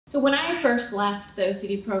So when I first left the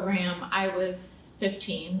OCD program, I was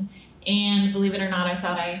 15, and believe it or not, I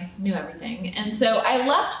thought I knew everything. And so I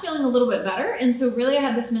left feeling a little bit better. And so really I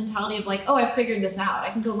had this mentality of like, oh, I figured this out. I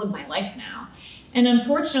can go live my life now. And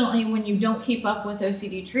unfortunately, when you don't keep up with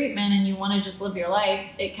OCD treatment and you want to just live your life,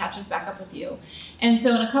 it catches back up with you. And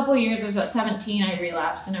so in a couple of years, I was about 17, I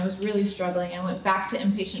relapsed and I was really struggling. I went back to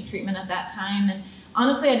inpatient treatment at that time. And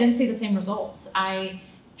honestly, I didn't see the same results.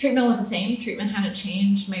 Treatment was the same, treatment hadn't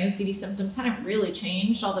changed. My OCD symptoms hadn't really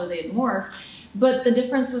changed, although they had morphed. But the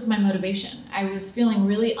difference was my motivation. I was feeling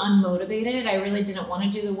really unmotivated. I really didn't want to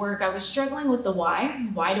do the work. I was struggling with the why.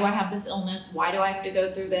 Why do I have this illness? Why do I have to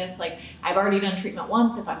go through this? Like, I've already done treatment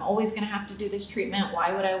once. If I'm always going to have to do this treatment,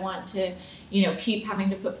 why would I want to, keep having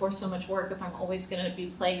to put forth so much work if I'm always going to be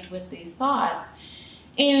plagued with these thoughts?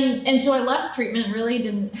 And so I left treatment, really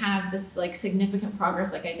didn't have this like significant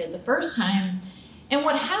progress like I did the first time. And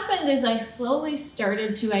what happened is I slowly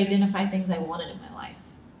started to identify things I wanted in my life,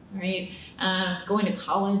 right? Going to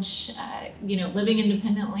college, living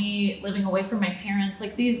independently, living away from my parents,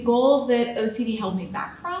 like these goals that OCD held me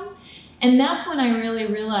back from. And that's when I really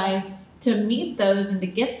realized to meet those and to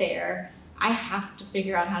get there, I have to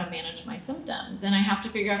figure out how to manage my symptoms, and I have to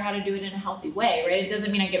figure out how to do it in a healthy way, right? It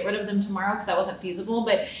doesn't mean I get rid of them tomorrow because that wasn't feasible,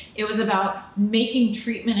 but it was about making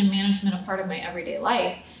treatment and management a part of my everyday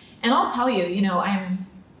life. And I'll tell you,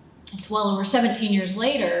 it's well over 17 years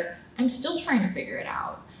later, I'm still trying to figure it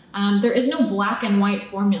out. There is no black and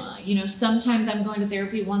white formula. Sometimes I'm going to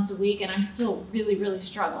therapy once a week and I'm still really, really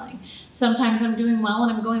struggling. Sometimes I'm doing well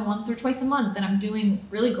and I'm going once or twice a month and I'm doing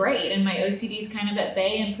really great and my OCD is kind of at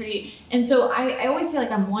bay and pretty. And so I always say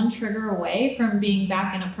like I'm one trigger away from being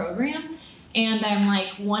back in a program, and I'm like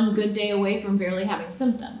one good day away from barely having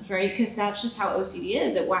symptoms, right? Because that's just how OCD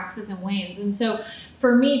is. It waxes and wanes. And so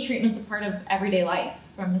for me, treatment's a part of everyday life.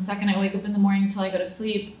 From the second I wake up in the morning until I go to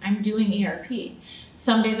sleep, I'm doing ERP.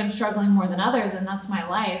 Some days I'm struggling more than others, and that's my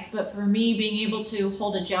life. But for me, being able to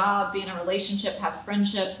hold a job, be in a relationship, have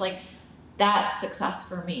friendships, like that's success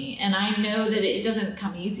for me. And I know that it doesn't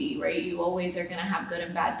come easy, right? You always are gonna have good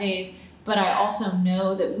and bad days, but I also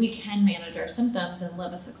know that we can manage our symptoms and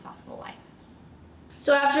live a successful life.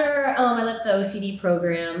 So after I left the OCD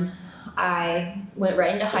program, I went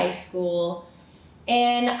right into high school.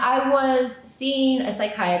 And I was seeing a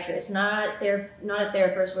psychiatrist, not a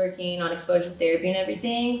therapist working on exposure therapy and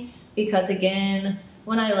everything, because again,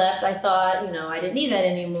 when I left, I thought, I didn't need that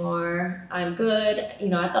anymore. I'm good.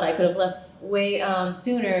 I thought I could have left way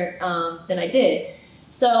sooner than I did.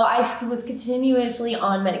 So I was continuously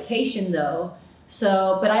on medication though.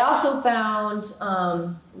 But I also found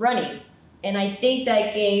running. And I think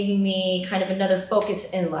that gave me kind of another focus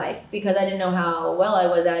in life, because I didn't know how well I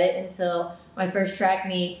was at it until my first track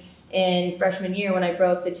meet in freshman year when I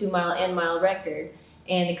broke the 2-mile and mile record.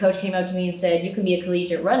 And the coach came up to me and said, you can be a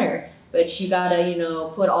collegiate runner, but you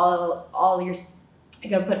gotta, put all your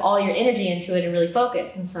energy into it and really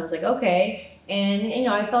focus. And so I was like, okay. And,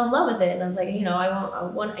 I fell in love with it. And I was like, I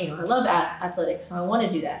love athletics, so I want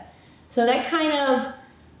to do that. So that kind of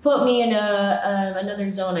put me in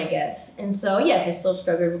another zone, I guess. And so, yes, I still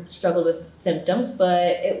struggled with symptoms,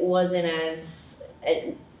 but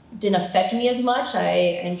it didn't affect me as much.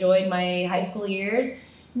 I enjoyed my high school years.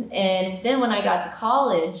 And then when I got to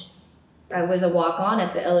college, I was a walk-on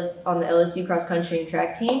on the LSU cross country and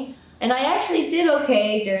track team. And I actually did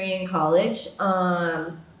okay during college.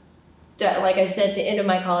 Like I said, the end of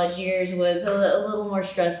my college years was a little more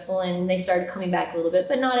stressful, and they started coming back a little bit,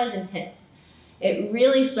 but not as intense. It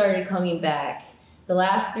really started coming back the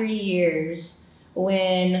last 3 years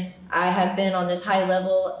when I have been on this high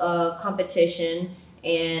level of competition.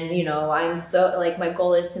 And, I'm so, like, my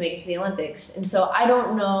goal is to make it to the Olympics. And so I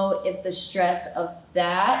don't know if the stress of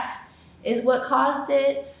that is what caused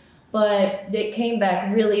it, but it came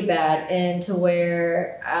back really bad, and to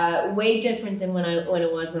where way different than when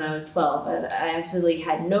it was when I was 12. I absolutely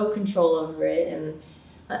had no control over it, and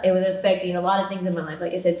it was affecting a lot of things in my life.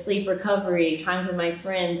 Like I said, sleep, recovery, times with my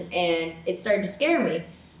friends, and it started to scare me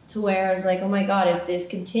to where I was like, oh my God, if this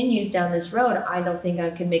continues down this road, I don't think I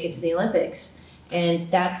can make it to the Olympics.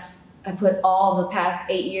 And I put all the past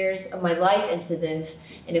 8 years of my life into this.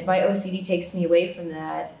 And if my OCD takes me away from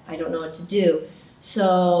that, I don't know what to do.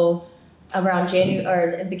 So around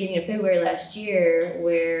the beginning of February last year,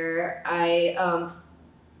 where I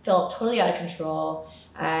felt totally out of control,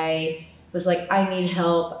 I was like, I need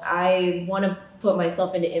help. I want to put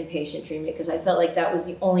myself into inpatient treatment because I felt like that was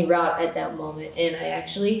the only route at that moment. And I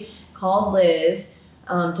actually called Liz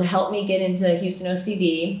to help me get into Houston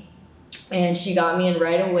OCD. And she got me in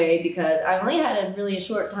right away because I only had a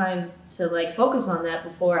short time to like focus on that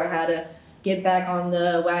before I had to get back on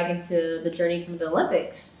the wagon to the journey to the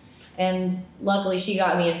Olympics. And luckily she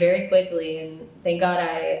got me in very quickly, and thank God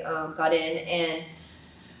I got in. And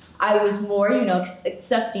I was more, you know,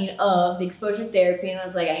 accepting of the exposure therapy, and I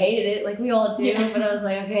was like, I hated it, like we all do, but I was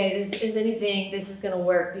like, okay, this is gonna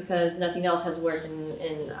work because nothing else has worked,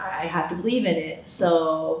 and I have to believe in it.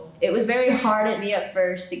 So it was very hard at me at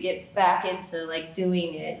first to get back into like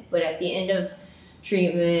doing it, but at the end of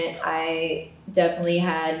treatment, I definitely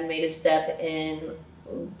had made a step in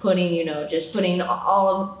putting, you know, just putting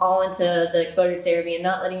all into the exposure therapy and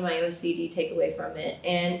not letting my OCD take away from it.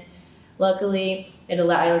 And luckily,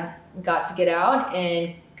 I got to get out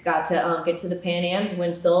and got to get to the Pan Ams,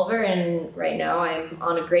 win silver, and right now I'm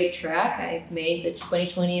on a great track. I've made the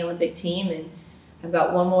 2020 Olympic team, and I've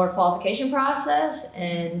got one more qualification process.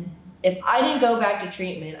 And if I didn't go back to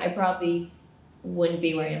treatment, I probably wouldn't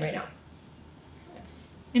be where I am right now.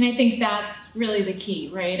 And I think that's really the key,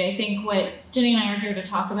 right? I think what Ginny and I are here to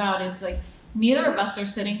talk about is like, neither of us are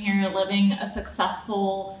sitting here living a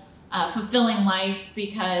successful, fulfilling life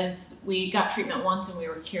because we got treatment once and we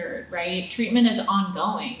were cured, right? Treatment is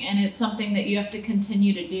ongoing, and it's something that you have to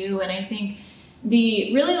continue to do. And I think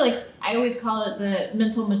I always call it the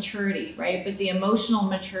mental maturity, right? But the emotional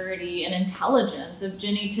maturity and intelligence of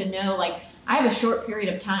Ginny to know, like, I have a short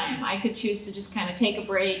period of time. I could choose to just kind of take a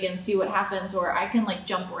break and see what happens, or I can like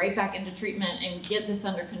jump right back into treatment and get this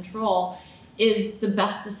under control, is the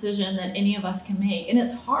best decision that any of us can make. And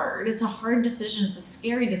it's hard. It's a hard decision. It's a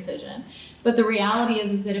scary decision. But the reality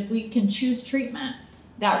is that if we can choose treatment,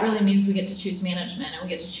 that really means we get to choose management and we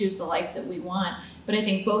get to choose the life that we want. But I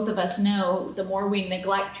think both of us know the more we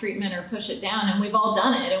neglect treatment or push it down, and we've all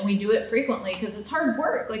done it and we do it frequently because it's hard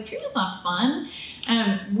work. Like, treatment's not fun.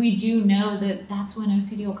 We do know that that's when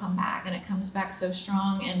OCD will come back, and it comes back so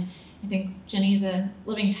strong. And I think Ginny's a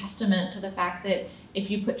living testament to the fact that if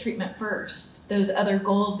you put treatment first, those other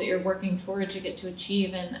goals that you're working towards, you get to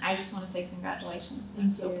achieve. And I just want to say congratulations. I'm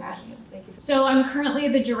so proud of you. Thank you. So I'm currently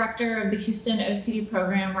the director of the Houston OCD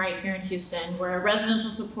program right here in Houston. We're a residential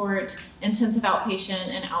support, intensive outpatient,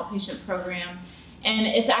 and outpatient program. And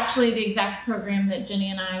it's actually the exact program that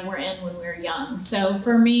Ginny and I were in when we were young. So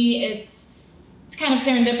for me, it's kind of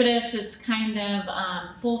serendipitous. It's kind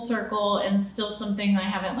of full circle, and still something that I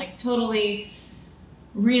haven't like totally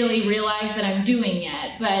really realized that I'm doing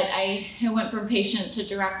yet. But I went from patient to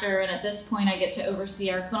director, and at this point I get to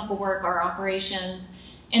oversee our clinical work, our operations,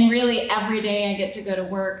 and really every day I get to go to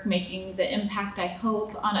work making the impact I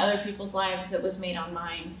hope on other people's lives that was made on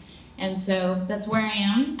mine. And so that's where I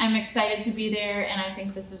am. I'm excited to be there, and I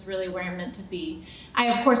think this is really where I'm meant to be. I,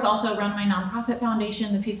 of course, also run my nonprofit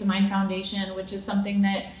foundation, the Peace of Mind Foundation, which is something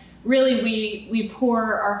that really we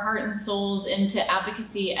pour our heart and souls into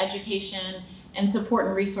advocacy, education, and support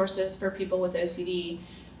and resources for people with OCD.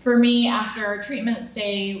 For me, after our treatment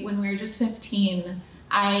stay when we were just 15,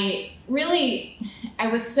 I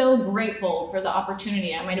was so grateful for the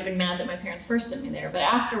opportunity. I might have been mad that my parents first sent me there, but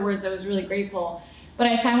afterwards I was really grateful. But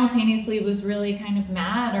I simultaneously was really kind of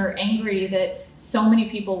mad or angry that so many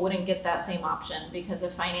people wouldn't get that same option because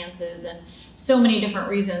of finances and so many different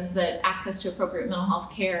reasons that access to appropriate mental health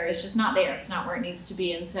care is just not there. It's not where it needs to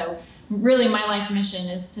be. And so really my life mission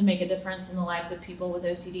is to make a difference in the lives of people with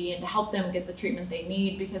OCD and to help them get the treatment they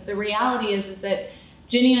need, because the reality is that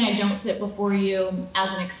Ginny and I don't sit before you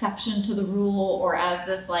as an exception to the rule or as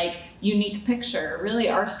this like unique picture. Really,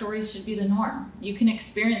 our stories should be the norm. You can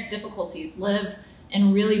experience difficulties, live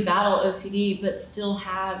and really battle OCD, but still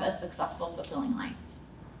have a successful, fulfilling life.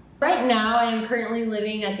 Right now, I am currently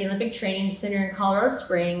living at the Olympic Training Center in Colorado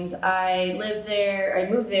Springs. I moved there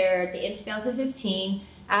at the end of 2015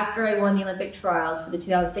 after I won the Olympic trials for the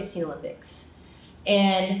 2016 Olympics.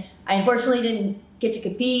 And I unfortunately didn't get to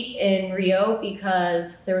compete in Rio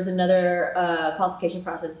because there was another qualification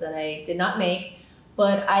process that I did not make,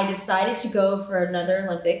 but I decided to go for another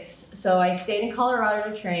Olympics. So I stayed in Colorado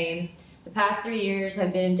to train. The past 3 years,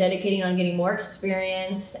 I've been dedicating on getting more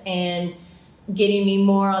experience and getting me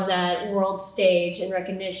more on that world stage and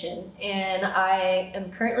recognition. And I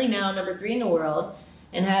am currently now number 3 in the world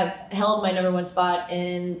and have held my number 1 spot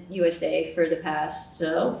in USA for the past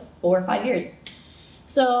 4 or 5 years.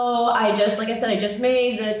 So like I said, I just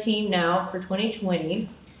made the team now for 2020,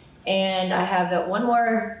 and I have that one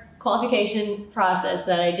more qualification process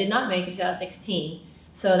that I did not make in 2016.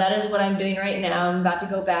 So that is what I'm doing right now. I'm about to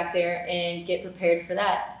go back there and get prepared for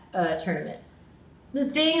that tournament. The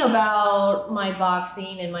thing about my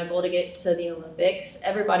boxing and my goal to get to the Olympics,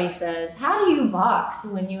 everybody says, how do you box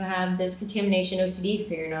when you have this contamination OCD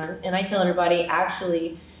fear? And I tell everybody,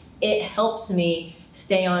 actually, it helps me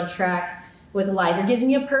stay on track with life. It gives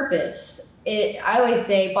me a purpose. I always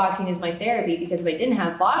say boxing is my therapy, because if I didn't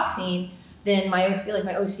have boxing, then I feel like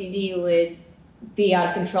my OCD would be out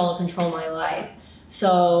of control and control my life.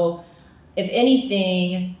 So if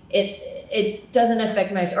anything, it doesn't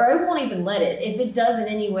affect my, or I won't even let it. If it does in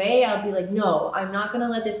any way, I'll be like, no, I'm not gonna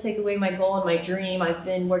let this take away my goal and my dream. I've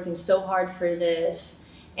been working so hard for this.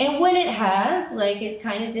 And when it has, like it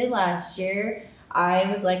kind of did last year, I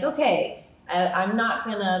was like, okay, I'm not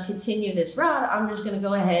gonna continue this route. I'm just gonna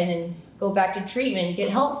go ahead and go back to treatment and get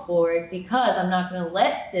help for it, because I'm not gonna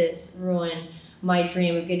let this ruin my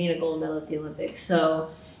dream of getting a gold medal at the Olympics. So,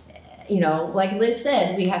 you know, like Liz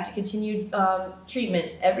said, we have to continue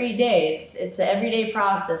treatment every day. It's an everyday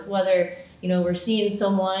process, whether, you know, we're seeing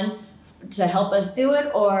someone to help us do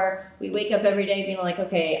it, or we wake up every day being like,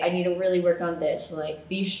 okay, I need to really work on this. Like,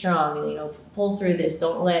 be strong and, you know, pull through this.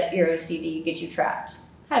 Don't let your OCD get you trapped.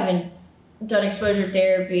 Haven't done exposure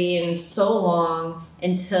therapy in so long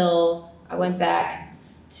until I went back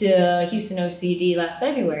to Houston OCD last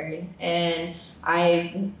February, and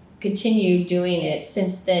I continued doing it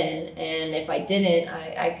since then. And if I didn't,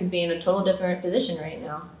 I could be in a total different position right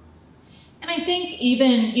now. And I think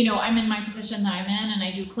even, you know, I'm in my position that I'm in, and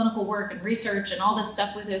I do clinical work and research and all this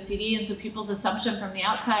stuff with OCD. And so people's assumption from the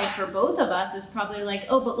outside for both of us is probably like,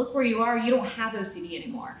 oh, but look where you are. You don't have OCD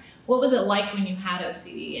anymore. What was it like when you had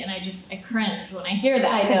OCD? And I cringe when I hear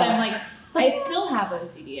that, because I'm like, I still have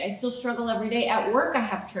OCD. I still struggle every day. At work, I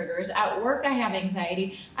have triggers. At work, I have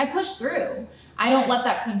anxiety. I push through. I don't let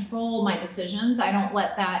that control my decisions. I don't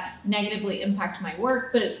let that negatively impact my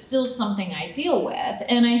work, but it's still something I deal with.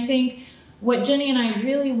 And I think what Jenny and I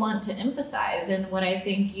really want to emphasize, and what I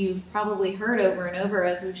think you've probably heard over and over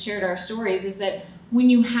as we've shared our stories, is that when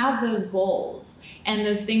you have those goals and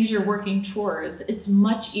those things you're working towards, it's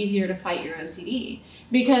much easier to fight your OCD,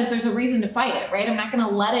 because there's a reason to fight it, right? I'm not gonna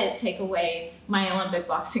let it take away my Olympic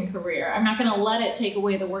boxing career. I'm not gonna let it take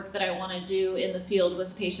away the work that I wanna do in the field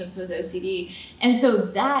with patients with OCD. And so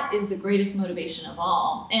that is the greatest motivation of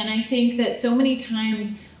all. And I think that so many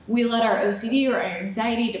times we let our OCD or our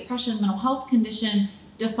anxiety, depression, mental health condition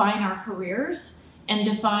define our careers and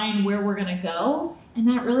define where we're gonna go. And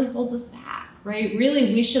that really holds us back, right?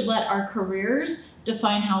 Really, we should let our careers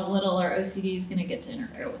define how little our OCD is gonna get to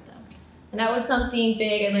interfere with them. And that was something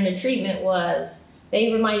big I learned in treatment, was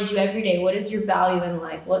they reminded you every day, what is your value in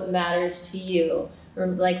life? What matters to you? Or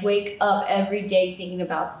like, wake up every day thinking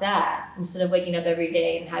about that, instead of waking up every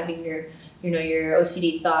day and having your, you know, your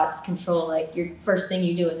OCD thoughts control like your first thing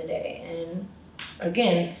you do in the day. And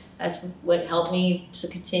again, that's what helped me to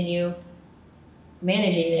continue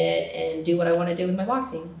managing it and do what I want to do with my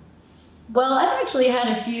boxing. Well, I've actually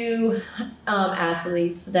had a few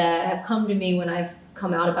athletes that have come to me when I've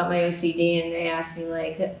come out about my OCD, and they ask me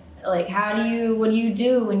like what do you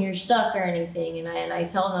do when you're stuck or anything? And I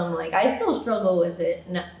tell them, like, I still struggle with it,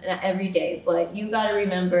 not every day, but you got to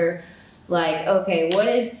remember, like, okay, what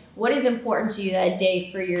is important to you that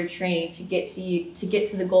day for your training to get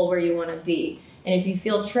to the goal where you want to be. And if you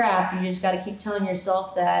feel trapped, you just got to keep telling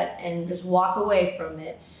yourself that and just walk away from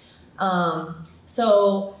it.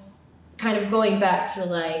 So kind of going back to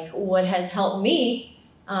like what has helped me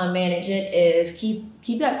manage it is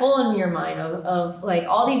keep that goal in your mind of like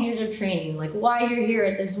all these years of training, like why you're here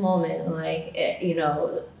at this moment. Like, you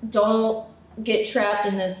know, don't get trapped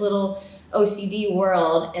in this little OCD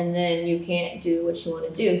world and then you can't do what you want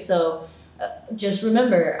to do. So just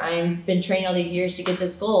remember, I've been training all these years to get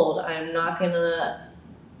this gold. I'm not gonna,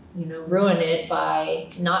 you know, ruin it by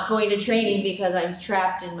not going to training because I'm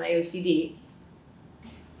trapped in my OCD.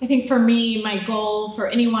 I think for me, my goal for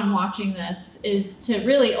anyone watching this is to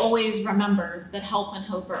really always remember that help and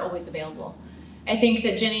hope are always available. I think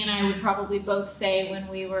that Jenny and I would probably both say when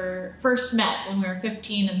we were first met, when we were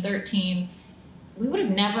 15 and 13, we would have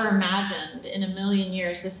never imagined in a million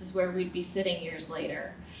years this is where we'd be sitting years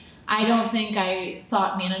later. I don't think I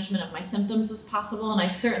thought management of my symptoms was possible, and I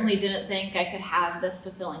certainly didn't think I could have this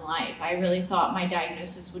fulfilling life. I really thought my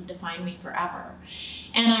diagnosis would define me forever.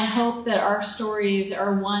 And I hope that our stories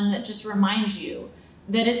are one that just reminds you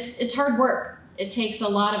that it's hard work. It takes a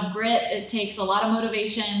lot of grit, it takes a lot of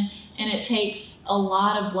motivation, and it takes a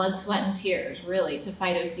lot of blood, sweat, and tears, really, to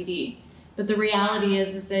fight OCD. But the reality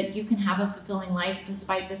is that you can have a fulfilling life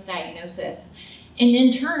despite this diagnosis. And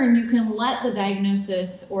in turn, you can let the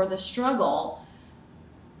diagnosis or the struggle,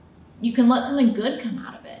 you can let something good come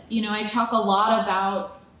out of it. You know, I talk a lot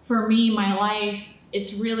about, for me, my life,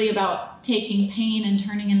 it's really about taking pain and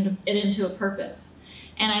turning it into a purpose.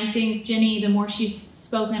 And I think Jenny, the more she's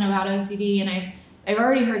spoken about OCD, and I've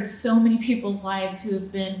already heard so many people's lives who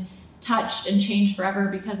have been touched and changed forever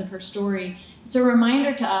because of her story. it's a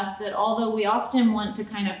reminder to us that although we often want to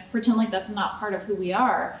kind of pretend like that's not part of who we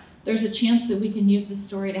are, there's a chance that we can use this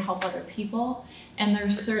story to help other people. And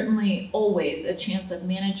there's certainly always a chance of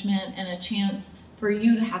management and a chance for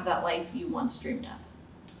you to have that life you once dreamed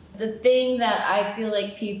of. The thing that I feel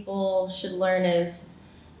like people should learn is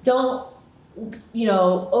don't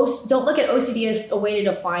look at OCD as a way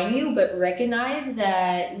to define you, but recognize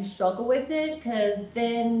that you struggle with it, because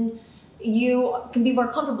then you can be more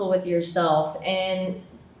comfortable with yourself and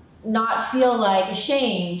not feel like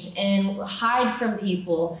ashamed and hide from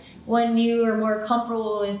people. When you are more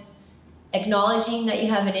comfortable with acknowledging that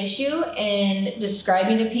you have an issue and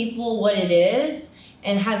describing to people what it is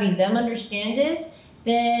and having them understand it,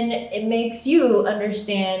 then it makes you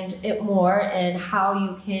understand it more and how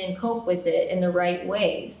you can cope with it in the right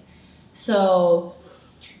ways. So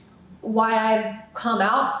why I've come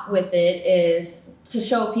out with it is to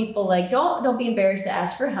show people, like, don't be embarrassed to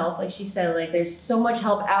ask for help. Like she said, like, there's so much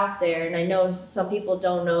help out there, and I know some people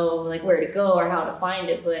don't know like where to go or how to find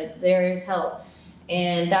it, but there is help.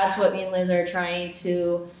 And that's what me and Liz are trying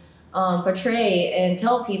to portray and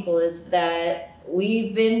tell people, is that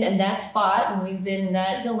we've been in that spot and we've been in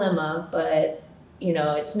that dilemma, but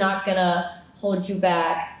it's not gonna hold you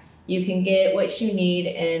back. You can get what you need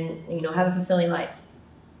and have a fulfilling life.